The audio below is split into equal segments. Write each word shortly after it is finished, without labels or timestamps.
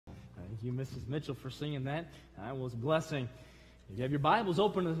Thank you, Mrs. Mitchell, for singing that. That was a blessing. If you have your Bibles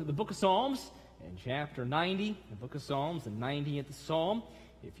open to the book of Psalms, in chapter 90, the book of Psalms, and 90th Psalm,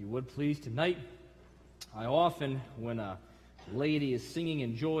 if you would please tonight. I often, when a lady is singing,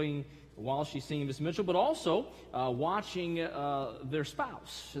 enjoying while she's singing, Miss Mitchell, but also watching their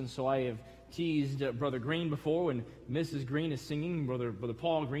spouse. And so I have teased Brother Green before when Mrs. Green is singing. Brother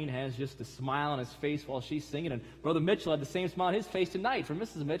Paul Green has just a smile on his face while she's singing, and Brother Mitchell had the same smile on his face tonight for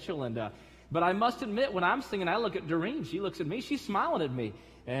Mrs. Mitchell. And but I must admit, when I'm singing, I look at Doreen. She looks at me. She's smiling at me,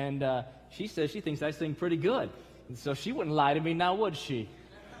 and she says she thinks I sing pretty good. And so she wouldn't lie to me now, would she?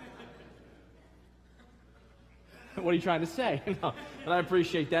 What are you trying to say? No, but I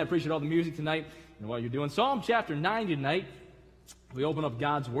appreciate that. I appreciate all the music tonight and what you're doing. Psalm chapter 90 tonight. We open up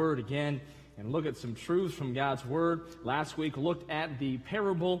God's Word again and look at some truths from God's Word. Last week looked at the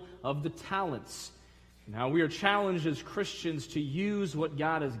parable of the talents. Now we are challenged as Christians to use what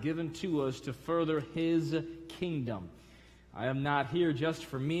God has given to us to further His kingdom. I am not here just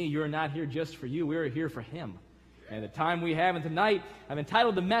for me. You're not here just for you. We are here for Him. And the time we have tonight, I've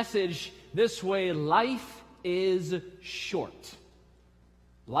entitled the message this way: Life is short.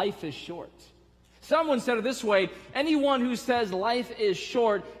 Life is short. Someone said it this way: anyone who says life is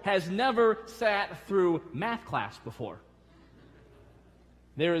short has never sat through math class before.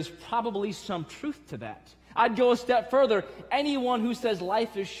 There is probably some truth to that. I'd go a step further. Anyone who says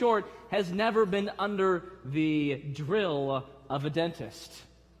life is short has never been under the drill of a dentist.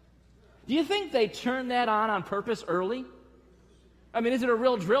 Do you think they turn that on purpose early? I mean, is it a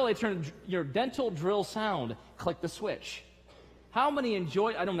real drill? They turn your dental drill sound, click the switch. How many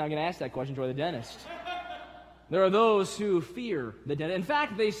enjoy, I'm not going to ask that question, enjoy the dentist? There are those who fear the dentist. In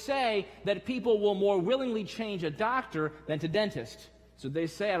fact, they say that people will more willingly change a doctor than to dentist. So they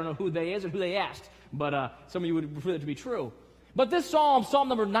say, I don't know who they is or who they asked, but some of you would prefer that to be true. But this psalm, Psalm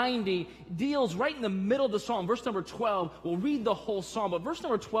number 90, deals right in the middle of the psalm. Verse number 12, we'll read the whole psalm, but verse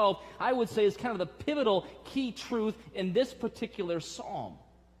number 12, I would say, is kind of the pivotal key truth in this particular psalm,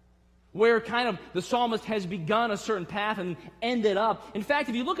 where kind of the psalmist has begun a certain path and ended up. In fact,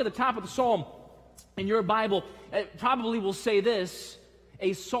 if you look at the top of the psalm in your Bible, it probably will say this: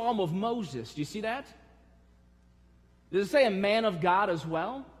 a psalm of Moses. Do you see that? Does it say a man of God as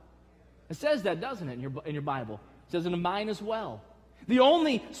well? It says that, doesn't it, in your Bible? It says it in mine as well. The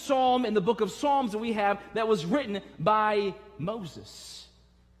only psalm in the book of Psalms that we have that was written by Moses.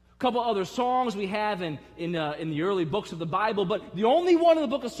 A couple other songs we have in the early books of the Bible, but the only one in the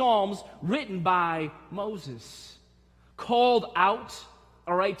book of Psalms written by Moses. Called out,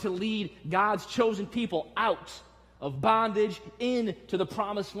 all right, to lead God's chosen people out of bondage into the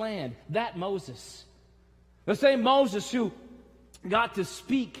promised land. That Moses. The same Moses who got to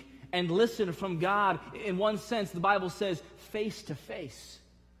speak and listen from God, in one sense, the Bible says, face to face.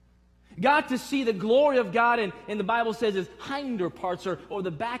 Got to see the glory of God, and the Bible says his hinder parts, or the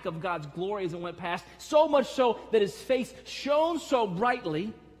back of God's glory as it went past, so much so that his face shone so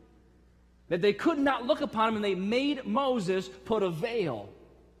brightly that they could not look upon him, and they made Moses put a veil.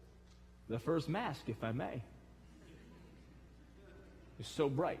 The first mask, if I may. It's so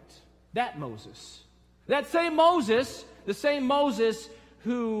bright. That Moses. That same Moses, the same Moses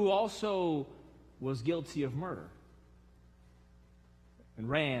who also was guilty of murder and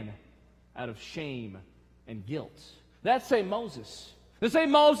ran out of shame and guilt. That same Moses. The same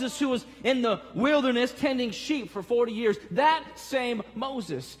Moses who was in the wilderness tending sheep for 40 years. That same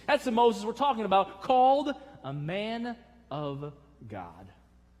Moses. That's the Moses we're talking about, called a man of God.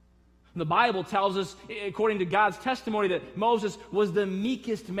 The Bible tells us, according to God's testimony, that Moses was the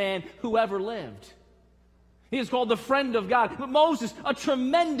meekest man who ever lived. He is called the friend of God. But Moses, a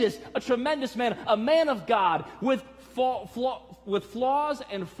tremendous man, a man of God with flaws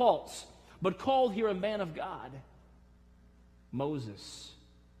and faults, but called here a man of God. Moses,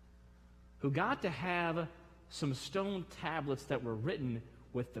 who got to have some stone tablets that were written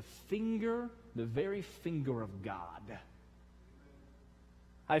with the very finger of God.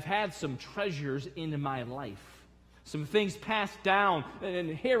 I've had some treasures in my life, some things passed down, and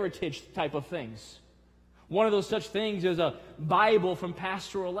heritage type of things. One of those such things is a Bible from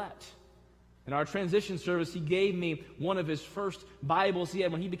Pastor Ouellette. In our transition service, he gave me one of his first Bibles he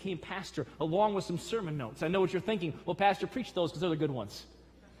had when he became pastor, along with some sermon notes. I know what you're thinking. Well, Pastor, preach those because they're the good ones.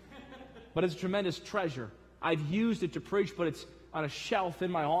 But it's a tremendous treasure. I've used it to preach, but it's on a shelf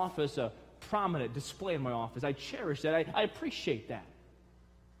in my office, a prominent display in my office. I cherish that. I appreciate that.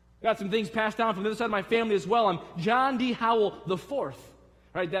 Got some things passed down from the other side of my family as well. I'm John D. Howell the fourth.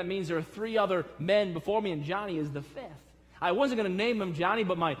 Right, that means there are 3 other men before me, and Johnny is the 5th. I wasn't going to name him Johnny,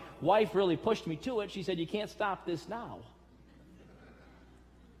 but my wife really pushed me to it. She said, you can't stop this now.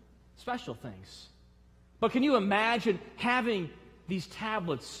 special things. But can you imagine having these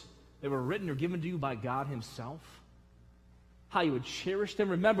tablets that were written or given to you by God himself? How you would cherish them.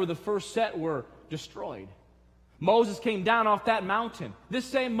 Remember, the first set were destroyed. Moses came down off that mountain, this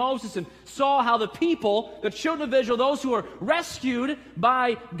same Moses, and saw how the people, the children of Israel, those who were rescued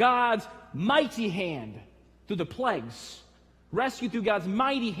by God's mighty hand through the plagues, rescued through God's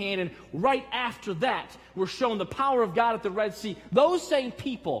mighty hand, and right after that were shown the power of God at the Red Sea. Those same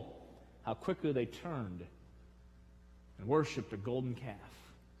people, how quickly they turned and worshipped a golden calf.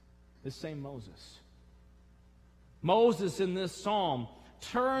 This same Moses. Moses in this psalm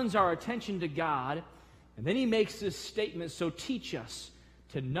turns our attention to God, and then he makes this statement, so teach us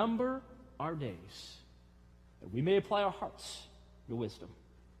to number our days, that we may apply our hearts to wisdom.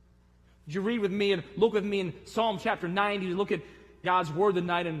 Would you read with me and look with me in Psalm chapter 90 to look at God's word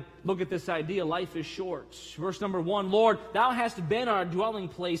tonight and look at this idea, life is short. Verse number 1, Lord, thou hast been our dwelling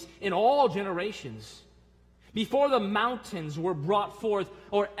place in all generations. Before the mountains were brought forth,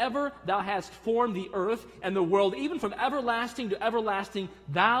 or ever thou hast formed the earth and the world, even from everlasting to everlasting,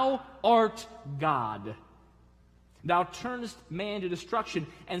 thou art God. Thou turnest man to destruction,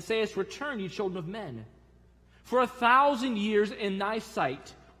 and sayest, return, ye children of men. For 1,000 years in thy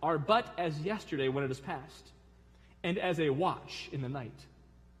sight are but as yesterday when it is past, and as a watch in the night.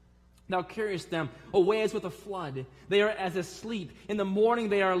 Thou carriest them away as with a flood. They are as asleep. In the morning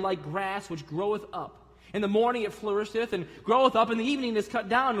they are like grass which groweth up. In the morning it flourisheth and groweth up. In the evening it is cut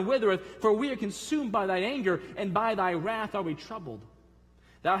down and withereth. For we are consumed by thine anger, and by thy wrath are we troubled.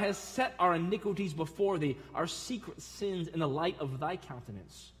 Thou hast set our iniquities before thee, our secret sins in the light of thy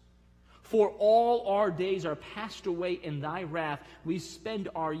countenance. For all our days are passed away in thy wrath. We spend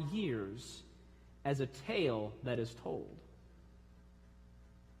our years as a tale that is told.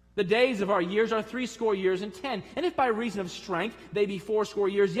 The days of our years are 60 years and 10. And if by reason of strength they be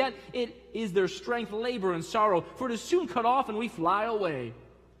 80 years, yet it is their strength labor and sorrow. For it is soon cut off, and we fly away.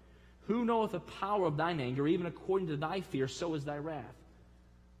 Who knoweth the power of thine anger? Even according to thy fear, so is thy wrath.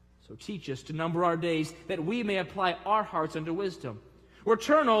 So teach us to number our days, that we may apply our hearts unto wisdom.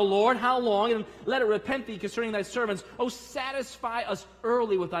 Return, O Lord, how long? And let it repent thee concerning thy servants. O satisfy us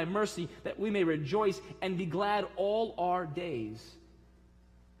early with thy mercy, that we may rejoice and be glad all our days.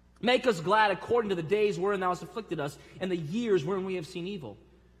 Make us glad according to the days wherein thou hast afflicted us, and the years wherein we have seen evil.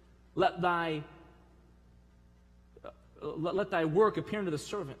 Let thy work appear unto the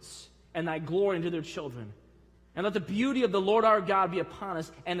servants, and thy glory unto their children. And let the beauty of the Lord our God be upon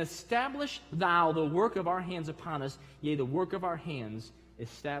us, and establish thou the work of our hands upon us. Yea, the work of our hands,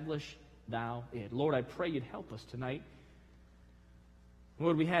 establish thou it. Lord, I pray you'd help us tonight.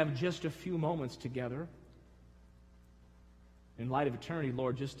 Lord, we have just a few moments together. In light of eternity,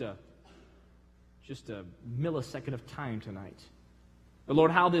 Lord, just a millisecond of time tonight. But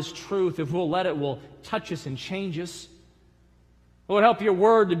Lord, how this truth, if we'll let it, will touch us and change us. Lord, help your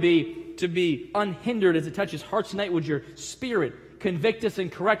word to be unhindered as it touches hearts tonight. Would your Spirit convict us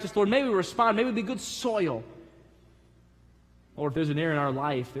and correct us, Lord? May we respond. May we be good soil. Lord, if there's an area in our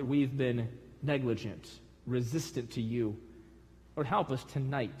life that we've been negligent, resistant to you, Lord, help us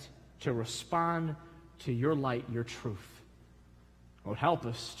tonight to respond to your light, your truth. Lord, help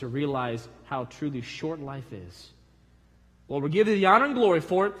us to realize how truly short life is. Lord, we give you the honor and glory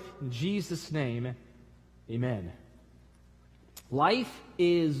for it. In Jesus' name, amen. Life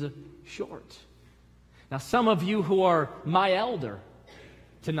is short. Now, some of you who are my elder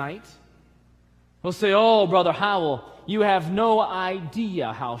tonight will say, oh, Brother Howell, you have no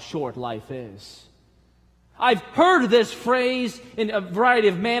idea how short life is. I've heard this phrase in a variety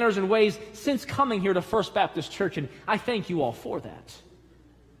of manners and ways since coming here to First Baptist Church, and I thank you all for that.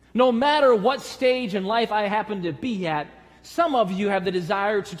 No matter what stage in life I happen to be at, some of you have the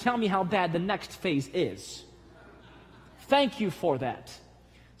desire to tell me how bad the next phase is. Thank you for that.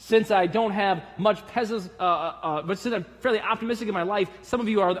 Since I don't have much but since I'm fairly optimistic in my life, some of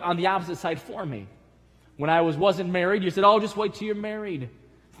you are on the opposite side for me. When I wasn't married, you said, oh, just wait till you're married.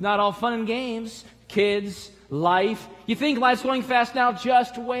 It's not all fun and games. Kids, life. You think life's going fast now?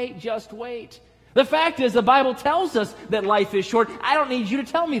 Just wait, just wait. The fact is, the Bible tells us that life is short. I don't need you to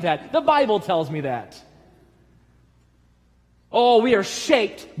tell me that. The Bible tells me that. Oh, we are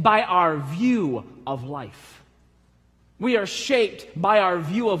shaped by our view of life. We are shaped by our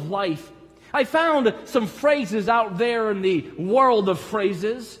view of life. I found some phrases out there in the world of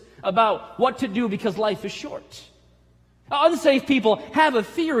phrases about what to do because life is short. Unsaved people have a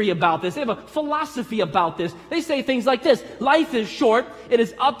theory about this. They have a philosophy about this. They say things like this: life is short. It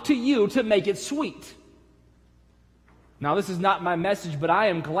is up to you to make it sweet. Now, this is not my message, but I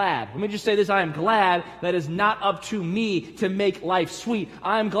am glad. Let me just say this. I am glad that it's not up to me to make life sweet.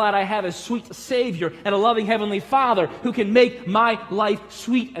 I am glad I have a sweet Savior and a loving Heavenly Father who can make my life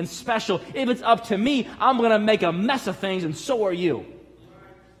sweet and special. If it's up to me, I'm going to make a mess of things, and so are you.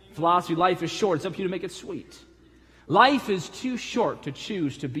 Philosophy, life is short. It's up to you to make it sweet. Life is too short to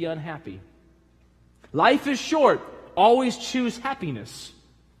choose to be unhappy. Life is short. Always choose happiness.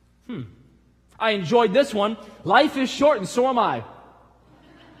 I enjoyed this one. Life is short, and so am I.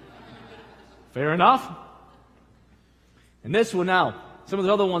 Fair enough. And this one now, some of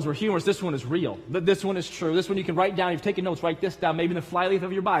the other ones were humorous. This one is real. This one is true. This one you can write down. If you've taken notes, write this down, maybe in the flyleaf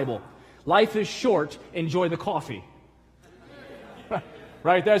of your Bible. Life is short, enjoy the coffee.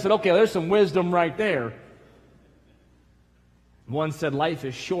 Right there, I said, okay, there's some wisdom right there. One said, life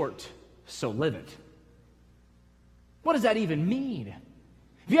is short, so live it. What does that even mean?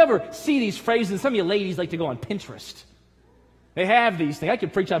 If you ever see these phrases, some of you ladies like to go on Pinterest. They have these things. I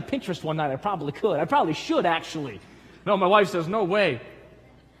could preach on Pinterest one night. I probably could. I probably should, actually. No, my wife says, no way.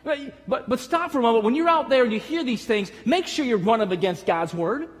 But stop for a moment. When you're out there and you hear these things, make sure you run up against God's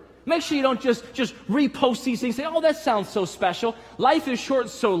Word. Make sure you don't just repost these things and say, oh, that sounds so special. Life is short,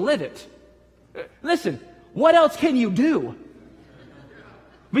 so live it. Listen, what else can you do?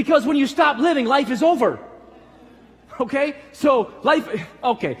 Because when you stop living, life is over. Okay? So,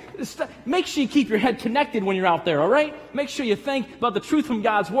 make sure you keep your head connected when you're out there, all right? Make sure you think about the truth from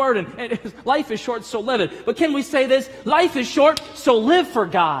God's Word, and life is short, so live it. But can we say this? Life is short, so live for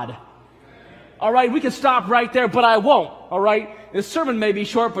God. All right? We can stop right there, but I won't, all right? This sermon may be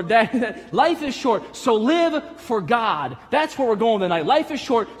short, but life is short, so live for God. That's where we're going tonight. Life is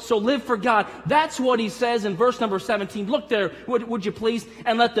short, so live for God. That's what he says in verse number 17. Look there, would you please?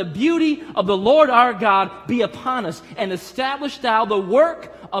 And let the beauty of the Lord our God be upon us, and establish thou the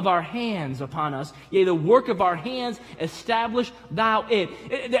work of our hands upon us. Yea, the work of our hands, establish thou it.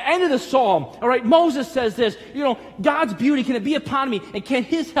 At the end of the psalm, all right, Moses says this, God's beauty, can it be upon me? And can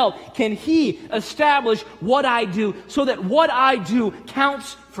his help, can he establish what I do, so that what I do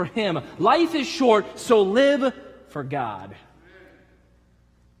counts for him? Life is short, so live for God.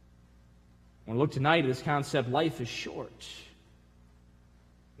 I want to look tonight at this concept, life is short.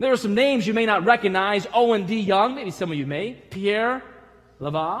 There are some names you may not recognize. Owen D. Young, maybe some of you may. Pierre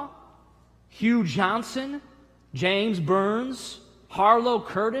Laval, Hugh Johnson, James Burns, Harlow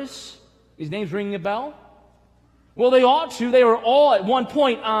Curtis. These names ringing a bell? Well, they ought to. They were all at one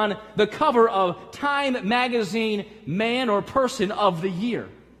point on the cover of Time Magazine Man or Person of the Year.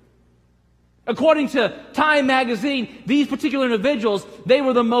 According to Time Magazine, these particular individuals, they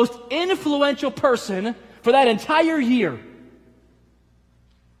were the most influential person for that entire year.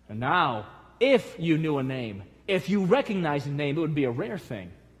 And now, if you knew a name, if you recognized a name, it would be a rare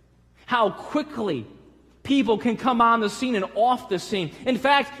thing. How quickly people can come on the scene and off the scene. In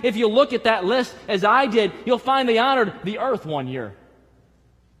fact, if you look at that list, as I did, you'll find they honored the earth one year.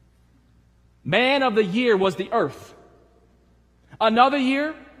 Man of the year was the earth. Another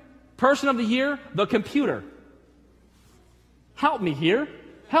year, person of the year, the computer. Help me here.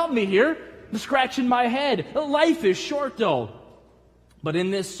 Help me here. I'm scratching my head. Life is short, though. But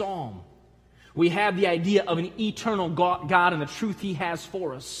in this psalm, we have the idea of an eternal God and the truth he has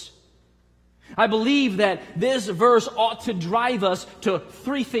for us. I believe that this verse ought to drive us to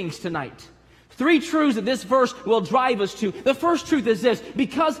three things tonight. Three truths that this verse will drive us to. The first truth is this: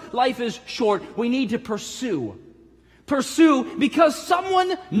 because life is short, we need to pursue. Pursue because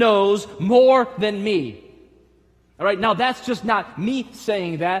someone knows more than me. All right, now that's just not me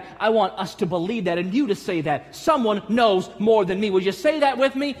saying that. I want us to believe that and you to say that. Someone knows more than me. Would you say that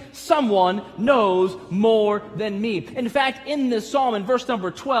with me? Someone knows more than me. In fact, in this psalm, in verse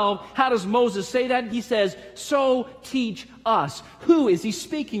number 12, how does Moses say that? He says, so teach us. Who is he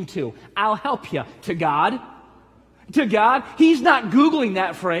speaking to? I'll help you. To God. To God. He's not Googling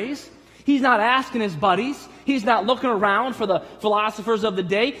that phrase. He's not asking his buddies. He's not looking around for the philosophers of the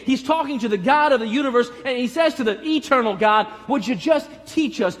day. He's talking to the God of the universe, and he says to the eternal God, would you just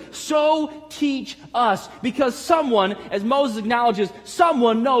teach us? So teach us. Because someone, as Moses acknowledges,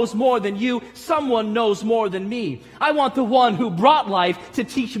 someone knows more than you. Someone knows more than me. I want the one who brought life to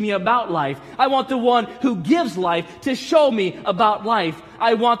teach me about life. I want the one who gives life to show me about life.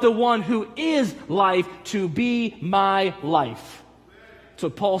 I want the one who is life to be my life. So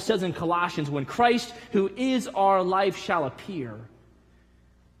Paul says in Colossians, when Christ, who is our life, shall appear.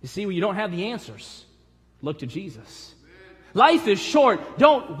 You see, when you don't have the answers, look to Jesus. Life is short.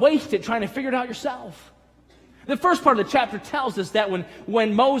 Don't waste it trying to figure it out yourself. The first part of the chapter tells us that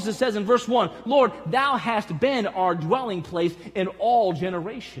when Moses says in verse 1, Lord, thou hast been our dwelling place in all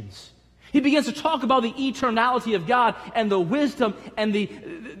generations. He begins to talk about the eternality of God and the wisdom and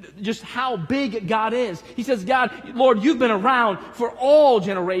just how big God is. He says, God, Lord, you've been around for all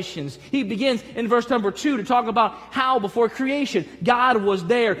generations. He begins in verse number 2 to talk about how before creation, God was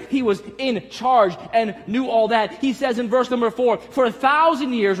there. He was in charge and knew all that. He says in verse number 4, for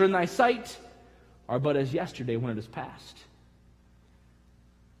 1,000 years are in thy sight are but as yesterday when it is past.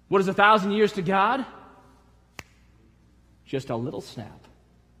 What is 1,000 years to God? Just a little snap.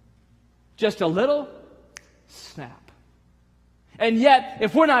 Just a little snap. And yet,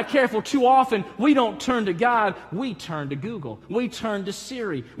 if we're not careful too often, we don't turn to God, we turn to Google. We turn to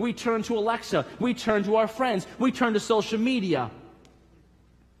Siri. We turn to Alexa. We turn to our friends. We turn to social media.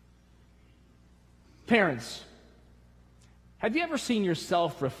 Parents, have you ever seen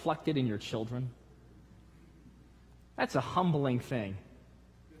yourself reflected in your children? That's a humbling thing.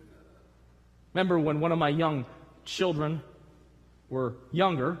 Remember when one of my young children were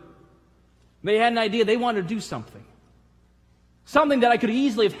younger, they had an idea they wanted to do something. Something that I could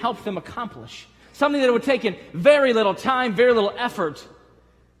easily have helped them accomplish. Something that would have taken very little time, very little effort.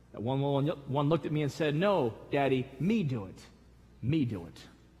 That one looked at me and said, no, Daddy, me do it. Me do it.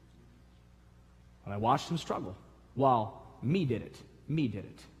 And I watched them struggle. Well, me did it. Me did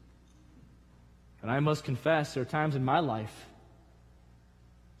it. And I must confess, there are times in my life,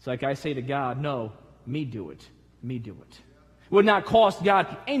 it's like I say to God, no, me do it. Me do it. Would not cost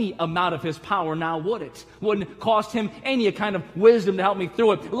God any amount of His power now, would it? Wouldn't cost Him any kind of wisdom to help me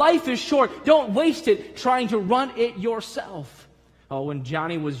through it. Life is short. Don't waste it trying to run it yourself. Oh, when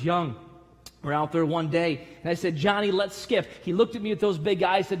Johnny was young, we're out there one day, and I said, Johnny, let's skip. He looked at me with those big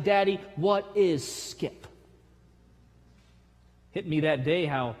eyes and said, Daddy, what is skip? Hit me that day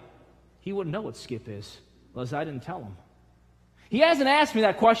how he wouldn't know what skip is, unless I didn't tell him. He hasn't asked me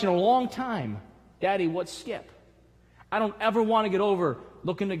that question in a long time. Daddy, what's skip? I don't ever want to get over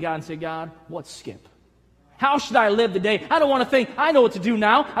looking to God and say, God, what's skip? How should I live today? I don't want to think, I know what to do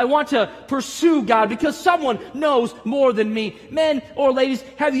now. I want to pursue God because someone knows more than me. Men or ladies,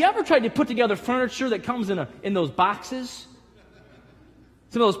 have you ever tried to put together furniture that comes in those boxes?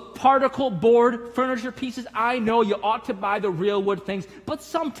 Some of those particle board furniture pieces? I know you ought to buy the real wood things, but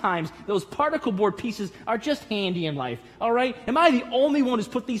sometimes those particle board pieces are just handy in life, all right? Am I the only one who's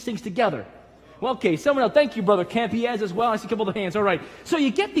put these things together? Well, okay, someone else. Thank you, Brother Kemp. He has as well. I see a couple of hands. All right. So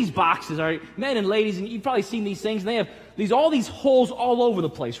you get these boxes, all right, men and ladies, and you've probably seen these things. And they have all these holes all over the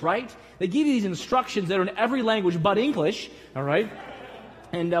place, right? They give you these instructions that are in every language but English, all right?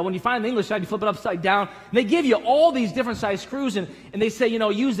 And when you find the English side, you flip it upside down. And they give you all these different size screws, and they say,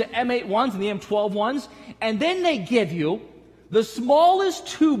 use the M8 ones and the M12 ones. And then they give you the smallest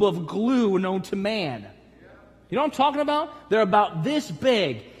tube of glue known to man. You know what I'm talking about? They're about this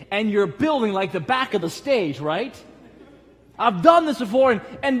big. And you're building like the back of the stage, right? I've done this before,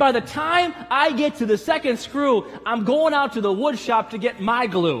 and by the time I get to the second screw, I'm going out to the wood shop to get my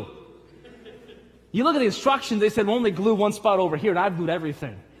glue. You look at the instructions, they said, we'll only glue one spot over here, and I've glued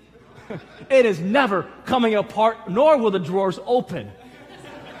everything. It is never coming apart, nor will the drawers open.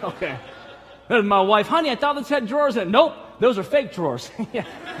 Okay. There's my wife, honey, I thought this had drawers in it. Nope, those are fake drawers. Yeah.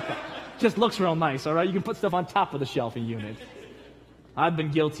 Just looks real nice, all right? You can put stuff on top of the shelving unit. I've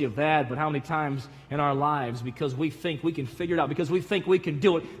been guilty of that, but how many times in our lives, because we think we can figure it out, because we think we can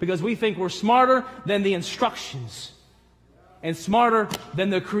do it, because we think we're smarter than the instructions and smarter than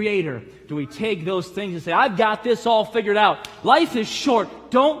the Creator, do we take those things and say, I've got this all figured out. Life is short.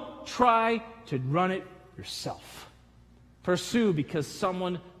 Don't try to run it yourself. Pursue because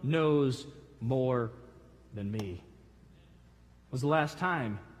someone knows more than me. When was the last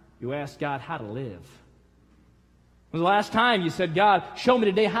time you asked God how to live? When was the last time you said, God, show me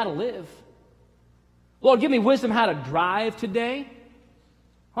today how to live? Lord, give me wisdom how to drive today.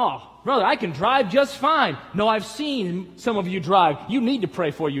 Oh, brother, I can drive just fine. No, I've seen some of you drive. You need to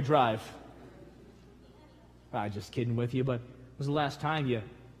pray before you drive. I'm just kidding with you, but when was the last time you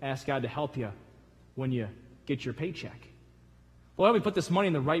asked God to help you when you get your paycheck? Well, help me put this money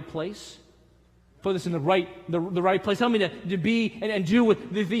in the right place. Put this in the right place. Help me to be and do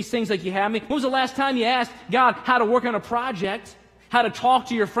with these things like you have me. When was the last time you asked God how to work on a project? How to talk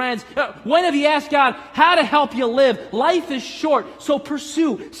to your friends? When have you asked God how to help you live? Life is short, so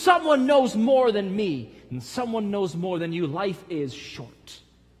pursue. Someone knows more than me, and someone knows more than you. Life is short.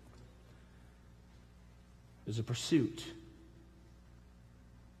 There's a pursuit.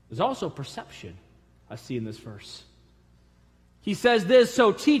 There's also perception I see in this verse. He says this,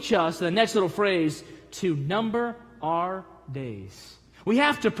 so teach us, the next little phrase, to number our days. We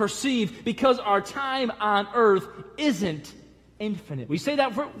have to perceive because our time on earth isn't infinite. Will you say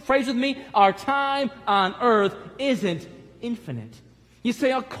that phrase with me? Our time on earth isn't infinite. You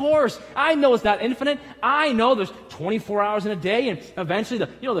say, of course, I know it's not infinite. I know there's 24 hours in a day, and eventually,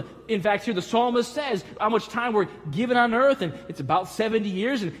 in fact, here the psalmist says how much time we're given on earth, and it's about 70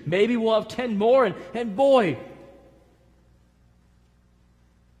 years, and maybe we'll have 10 more, and boy,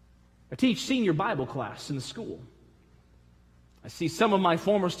 I teach senior Bible class in the school. I see some of my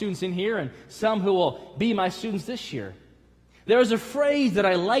former students in here, and some who will be my students this year. There's a phrase that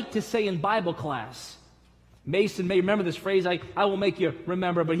I like to say in Bible class. Mason may remember this phrase. I will make you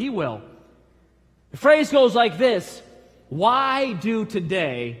remember, but he will. The phrase goes like this: why do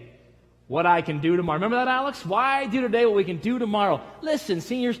today what I can do tomorrow? Remember that, Alex? Why do today what we can do tomorrow? Listen,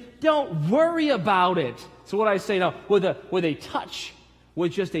 seniors, don't worry about it. So what I say now, with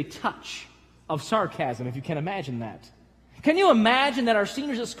just a touch of sarcasm, if you can imagine that. Can you imagine that our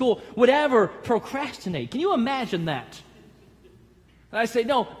seniors at school would ever procrastinate? Can you imagine that? And I say,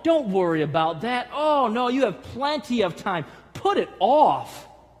 no, don't worry about that. Oh, no, you have plenty of time. Put it off.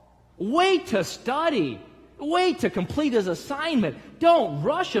 Wait to study. Wait to complete his assignment. Don't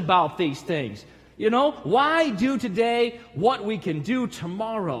rush about these things. Why do today what we can do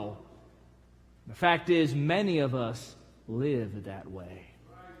tomorrow? The fact is, many of us live that way.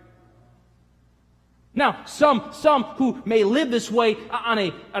 Now, some who may live this way on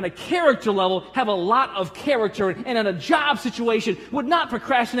a character level have a lot of character, and in a job situation would not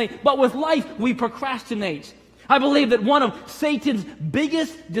procrastinate, but with life we procrastinate. I believe that one of Satan's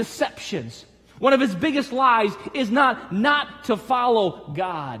biggest deceptions, one of his biggest lies, is not to follow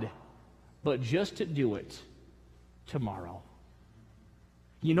God, but just to do it tomorrow.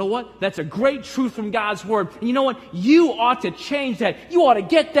 You know what? That's a great truth from God's Word. And you know what? You ought to change that. You ought to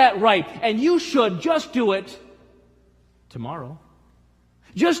get that right. And you should just do it tomorrow.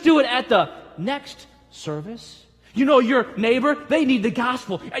 Just do it at the next service. Your neighbor, they need the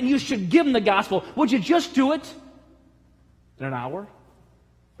gospel, and you should give them the gospel. Would you just do it in an hour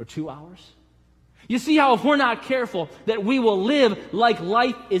or 2 hours? You see how if we're not careful that we will live like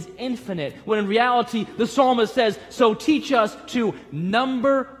life is infinite, when in reality the psalmist says, so teach us to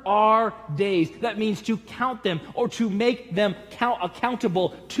number our days. That means to count them or to make them accountable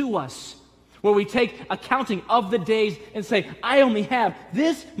to us. Where we take accounting of the days and say, I only have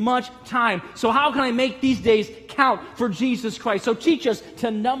this much time, so how can I make these days count for Jesus Christ? So teach us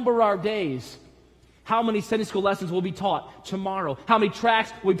to number our days. How many Sunday school lessons will be taught tomorrow? How many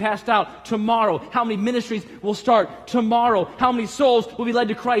tracts will be passed out tomorrow? How many ministries will start tomorrow? How many souls will be led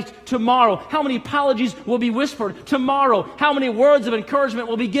to Christ tomorrow? How many apologies will be whispered tomorrow? How many words of encouragement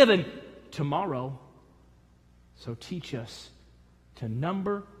will be given tomorrow? So teach us to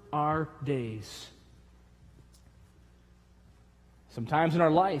number our days. Sometimes in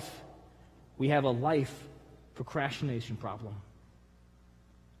our life, we have a life procrastination problem.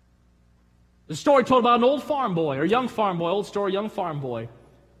 The story told about an old farm boy, or young farm boy, old story, young farm boy.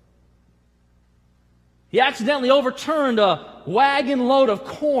 He accidentally overturned a wagon load of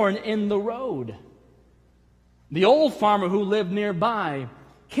corn in the road. The old farmer who lived nearby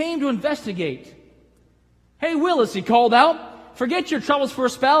came to investigate. Hey, Willis, he called out, forget your troubles for a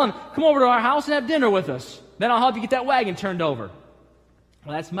spell and come over to our house and have dinner with us. Then I'll help you get that wagon turned over.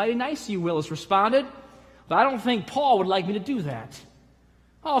 Well, that's mighty nice of you, Willis responded, but I don't think Paul would like me to do that.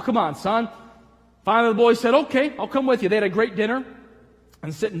 Oh, come on, son. Finally, the boy said, okay, I'll come with you. They had a great dinner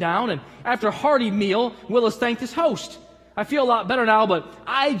and sitting down, and after a hearty meal, Willis thanked his host. I feel a lot better now, but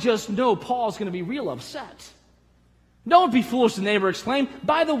I just know Paul's going to be real upset. Don't be foolish, the neighbor exclaimed.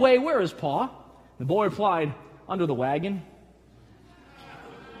 By the way, where is Paul? The boy replied, under the wagon.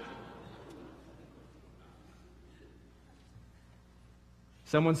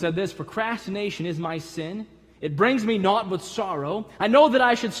 Someone said this, procrastination is my sin. It brings me naught but sorrow. I know that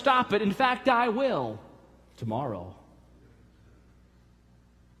I should stop it. In fact, I will tomorrow.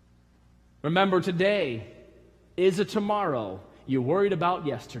 Remember, today is a tomorrow you worried about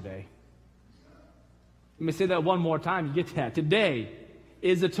yesterday. Let me say that one more time. You get that? Today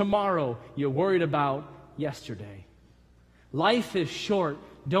is a tomorrow you're worried about yesterday. Life is short.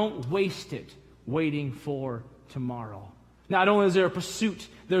 Don't waste it waiting for tomorrow. Not only is there a pursuit,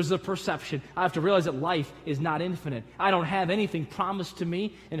 there's a perception. I have to realize that life is not infinite. I don't have anything promised to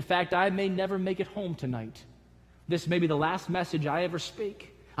me. In fact, I may never make it home tonight. This may be the last message I ever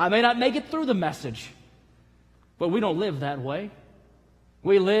speak. I may not make it through the message. But we don't live that way.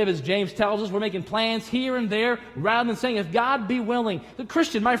 We live, as James tells us, we're making plans here and there rather than saying, if God be willing. The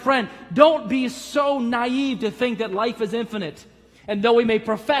Christian, my friend, don't be so naive to think that life is infinite. And though we may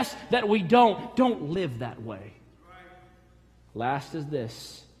profess that we don't live that way. Last is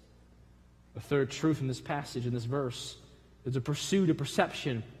this, the third truth in this passage, in this verse. There's a pursuit, a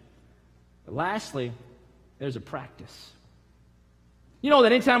perception. But lastly, there's a practice. You know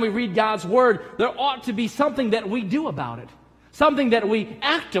that anytime we read God's Word, there ought to be something that we do about it, something that we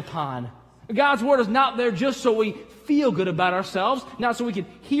act upon. God's Word is not there just so we feel good about ourselves, not so we can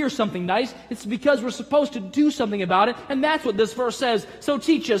hear something nice. It's because we're supposed to do something about it, and that's what this verse says. So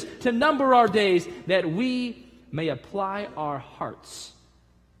teach us to number our days, that we may apply our hearts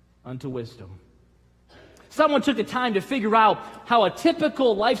unto wisdom. Someone took the time to figure out how a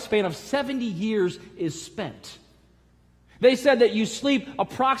typical lifespan of 70 years is spent. They said that you sleep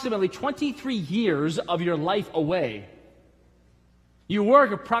approximately 23 years of your life away. You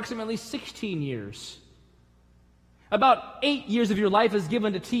work approximately 16 years. About 8 years of your life is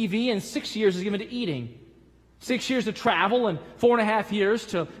given to TV, and 6 years is given to eating. 6 years to travel, and 4.5 years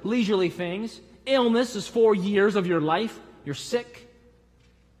to leisurely things. Illness is 4 years of your life. You're sick.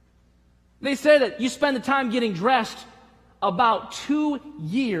 They say that you spend the time getting dressed about 2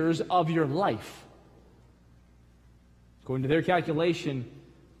 years of your life. According to their calculation,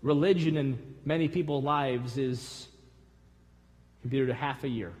 religion in many people's lives is computed to half a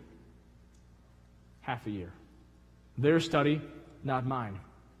year. Half a year. Their study, not mine.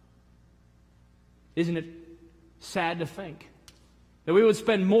 Isn't it sad to think that we would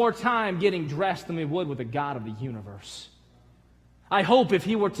spend more time getting dressed than we would with the God of the universe? I hope if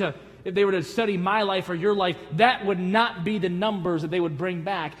they were to study my life or your life, that would not be the numbers that they would bring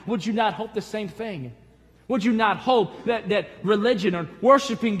back. Would you not hope the same thing? Would you not hope that religion or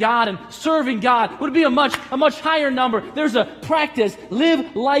worshiping God and serving God would be a much higher number? There's a practice,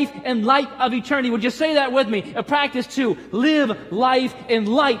 live life in light of eternity. Would you say that with me? A practice to live life in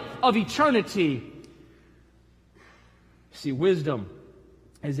light of eternity. See, wisdom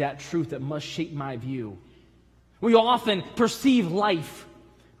is that truth that must shape my view. We often perceive life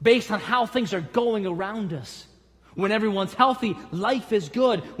based on how things are going around us. When everyone's healthy, life is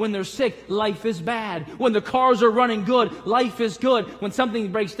good. When they're sick, life is bad. When the cars are running good, life is good. When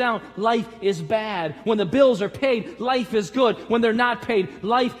something breaks down, life is bad. When the bills are paid, life is good. When they're not paid,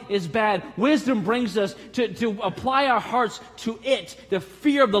 life is bad. Wisdom brings us to apply our hearts to it. The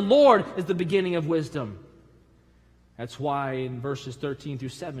fear of the Lord is the beginning of wisdom. That's why in verses 13 through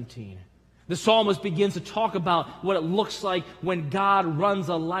 17, the psalmist begins to talk about what it looks like when God runs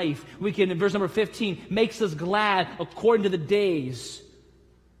a life. We can, in verse number 15, makes us glad according to the days.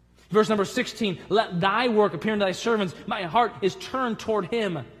 Verse number 16, let thy work appear unto thy servants. My heart is turned toward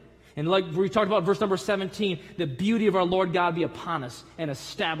him. And like we talked about verse number 17, the beauty of our Lord God be upon us and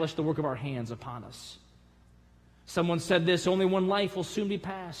establish the work of our hands upon us. Someone said this, only one life will soon be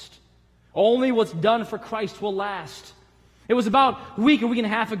past. Only what's done for Christ will last. It was about a week and a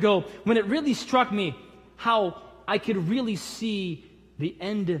half ago when it really struck me how I could really see the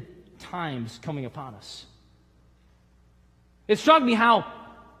end times coming upon us. It struck me how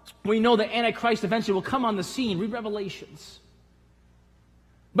we know that Antichrist eventually will come on the scene. Read Revelations.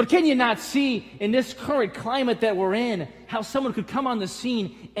 But can you not see in this current climate that we're in how someone could come on the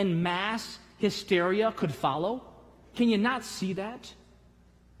scene and mass hysteria could follow? Can you not see that?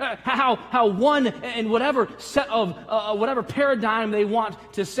 How one and whatever set of whatever paradigm they want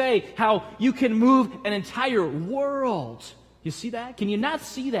to say, how you can move an entire world. You see that? Can you not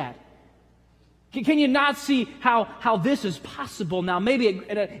see that? Can you not see how this is possible now? Maybe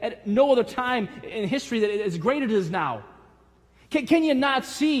at no other time in history that it is great as it is now. Can you not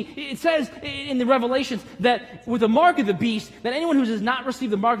see? It says in the Revelations that with the mark of the beast, that anyone who does not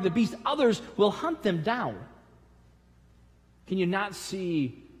receive the mark of the beast, others will hunt them down. Can you not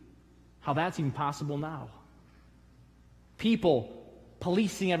see how that's even possible now? People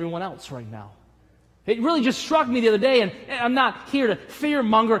policing everyone else right now. It really just struck me the other day, and I'm not here to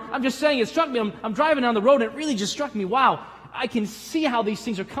fear-monger. I'm just saying it struck me. I'm driving down the road, and it really just struck me, wow, I can see how these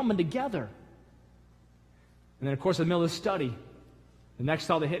things are coming together. And then, of course, in the middle of the study, the next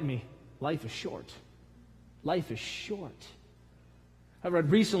thought that hit me, life is short. Life is short. I read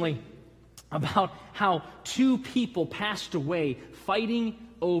recently about how 2 people passed away fighting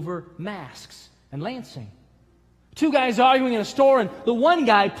over masks and Lansing. 2 guys arguing in a store, and the one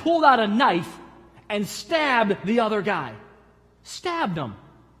guy pulled out a knife and stabbed the other guy. Stabbed him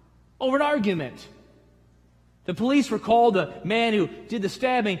over an argument. The police were called. The man who did the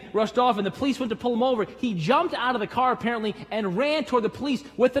stabbing rushed off, and the police went to pull him over. He jumped out of the car, apparently, and ran toward the police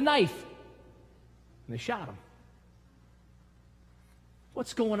with the knife. And they shot him.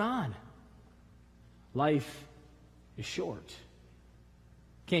 What's going on? Life is short.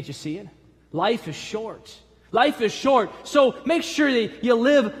 Can't you see it? Life is short. Life is short. So make sure that you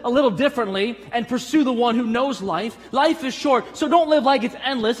live a little differently and pursue the one who knows life. Life is short. So don't live like it's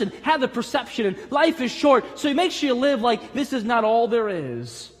endless and have the perception. And life is short. So make sure you live like this is not all there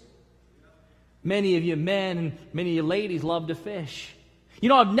is. Many of you men and many of you ladies love to fish. You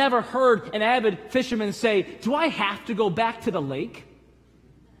know, I've never heard an avid fisherman say, do I have to go back to the lake?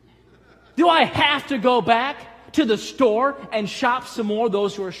 Do I have to go back to the store and shop some more,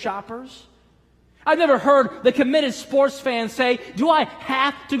 those who are shoppers? I've never heard the committed sports fan say, do I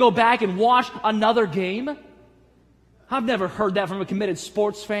have to go back and watch another game? I've never heard that from a committed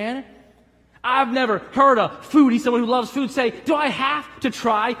sports fan. I've never heard a foodie, someone who loves food, say, do I have to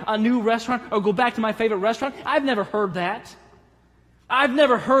try a new restaurant or go back to my favorite restaurant? I've never heard that. I've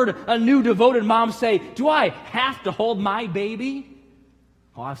never heard a new devoted mom say, do I have to hold my baby?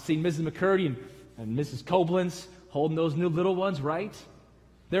 Oh, I've seen Mrs. McCurdy and Mrs. Koblenz holding those new little ones, right?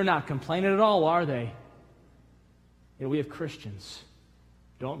 They're not complaining at all, are they? You know, we have Christians,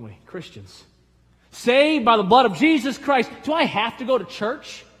 don't we? Christians. Saved by the blood of Jesus Christ. Do I have to go to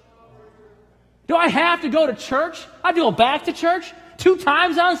church? Do I have to go to church? I have to go back to church 2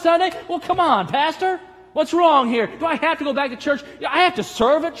 times on Sunday? Well, come on, Pastor. What's wrong here? Do I have to go back to church? I have to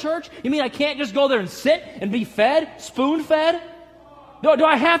serve at church? You mean I can't just go there and sit and be fed, spoon-fed? No, do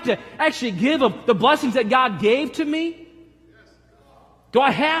I have to actually give of the blessings that God gave to me? Do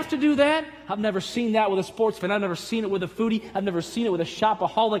I have to do that? I've never seen that with a sports fan. I've never seen it with a foodie. I've never seen it with a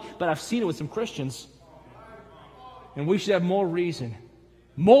shopaholic, but I've seen it with some Christians. And we should have more reason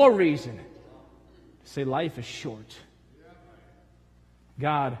to say life is short.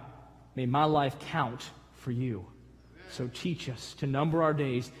 God, may my life count for you. So teach us to number our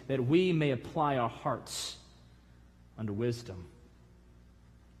days that we may apply our hearts unto wisdom.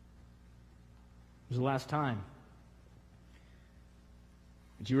 It was the last time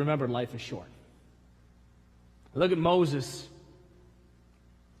that you remembered life is short. Look at Moses,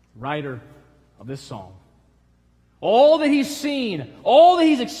 writer of this psalm. All that he's seen, all that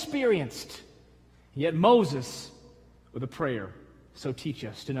he's experienced. Yet Moses with a prayer, so teach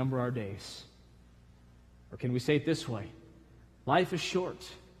us to number our days. Or can we say it this way? Life is short.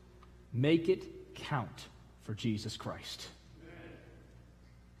 Make it count for Jesus Christ.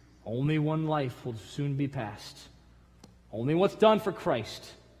 Only one life will soon be passed. Only what's done for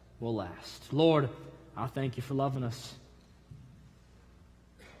Christ will last. Lord, I thank you for loving us.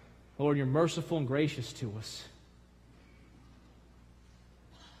 Lord, you're merciful and gracious to us.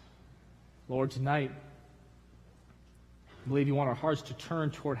 Lord, tonight, I believe you want our hearts to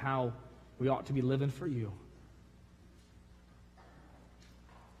turn toward how we ought to be living for you.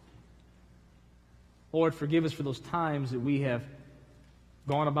 Lord, forgive us for those times that we have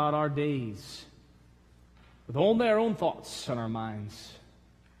gone about our days with only our own thoughts on our minds,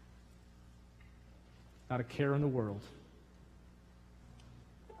 not a care in the world.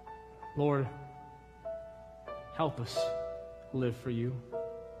 Lord, help us live for you.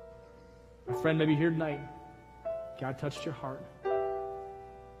 My friend may be here tonight. God touched your heart.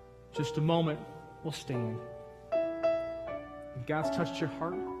 Just a moment, we'll stand. If God's touched your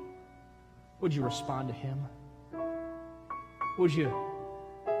heart, would you respond to Him? Would you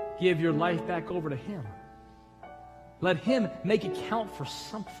give your life back over to Him? Let Him make it count for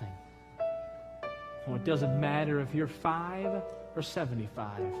something. Oh, it doesn't matter if you're 5 or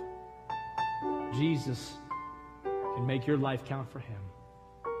 75. Jesus can make your life count for Him.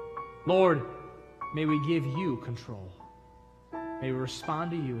 Lord, may we give you control. May we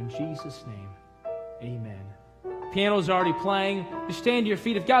respond to you in Jesus' name. Amen. Piano's already playing. Just stand to your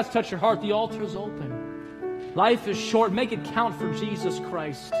feet. If God's touched your heart, the altar is open. Life is short. Make it count for Jesus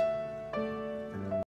Christ.